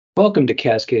Welcome to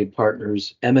Cascade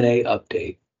Partners M&A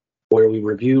Update, where we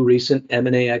review recent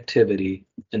M&A activity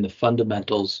and the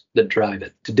fundamentals that drive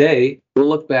it. Today, we'll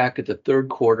look back at the third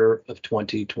quarter of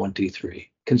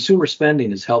 2023. Consumer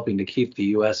spending is helping to keep the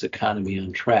U.S. economy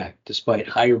on track despite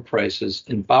higher prices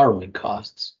and borrowing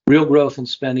costs. Real growth in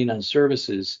spending on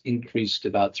services increased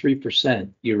about 3%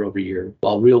 year over year,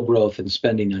 while real growth in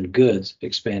spending on goods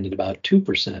expanded about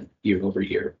 2% year over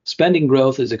year. Spending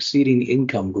growth is exceeding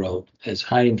income growth as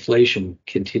high inflation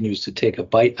continues to take a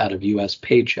bite out of U.S.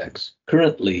 paychecks.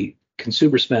 Currently,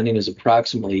 consumer spending is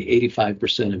approximately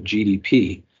 85% of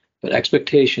GDP, but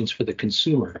expectations for the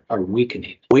consumer are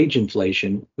weakening. Wage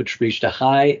inflation, which reached a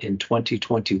high in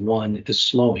 2021, is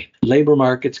slowing. Labor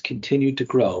markets continue to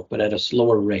grow, but at a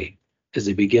slower rate as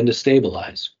they begin to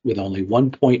stabilize, with only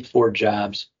 1.4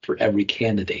 jobs for every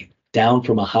candidate, down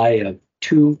from a high of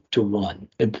 2 to 1.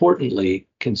 Importantly,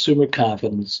 consumer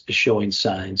confidence is showing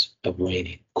signs of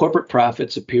waning. Corporate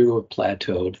profits appear to have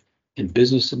plateaued, and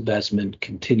business investment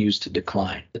continues to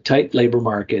decline. The tight labor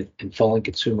market and falling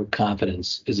consumer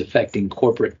confidence is affecting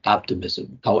corporate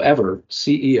optimism. However,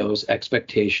 CEOs'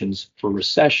 expectations for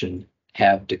recession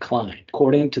have declined.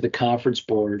 According to the Conference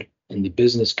Board and the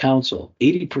Business Council,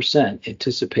 80%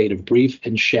 anticipate a brief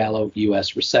and shallow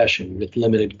U.S. recession with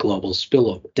limited global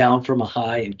spillover, down from a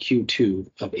high in Q2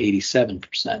 of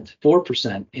 87%.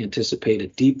 4% anticipate a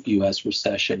deep U.S.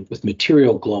 recession with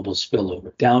material global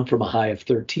spillover, down from a high of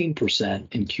 13%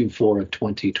 in Q4 of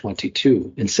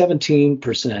 2022. And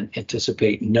 17%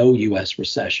 anticipate no U.S.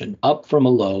 recession, up from a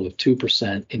low of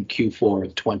 2% in Q4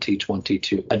 of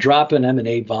 2022. A drop in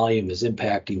M&A volume is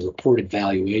impacting reported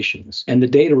valuations, and the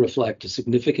data reflect a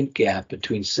significant gap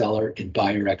between seller and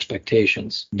buyer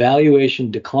expectations. Valuation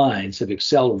declines have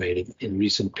accelerated in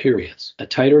recent periods. A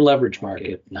tighter leverage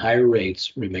market and higher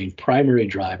rates remain primary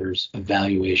drivers of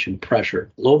valuation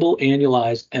pressure. Global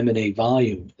annualized M&A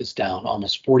volume is down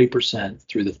almost 40%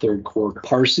 through the third quarter.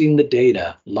 Parsing the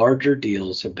data, larger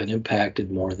deals have been impacted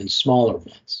more than smaller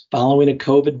ones. Following a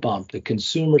COVID bump, the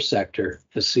consumer sector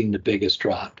has seen the biggest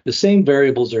drop. The same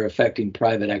variables are affecting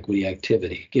private equity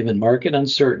activity. Given market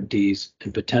uncertainties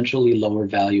and potentially lower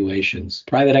valuations,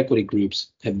 private equity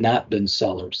groups have not been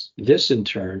sellers. This, in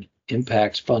turn,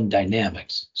 impacts fund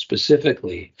dynamics.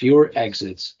 Specifically, fewer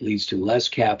exits leads to less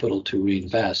capital to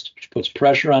reinvest, which puts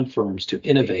pressure on firms to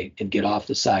innovate and get off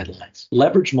the sidelines.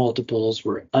 Leverage multiples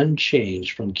were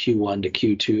unchanged from Q1 to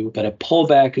Q2, but a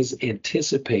pullback is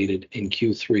anticipated in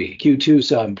Q3. Q2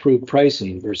 saw improved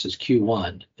pricing versus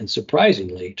Q1, and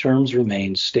surprisingly, terms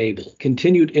remain stable.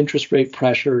 Continued interest rate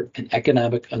pressure and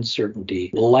economic uncertainty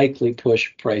will likely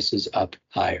push prices up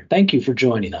higher. Thank you for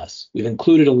joining us. We've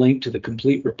included a link to the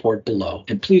complete report below,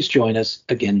 and please join us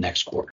again next quarter.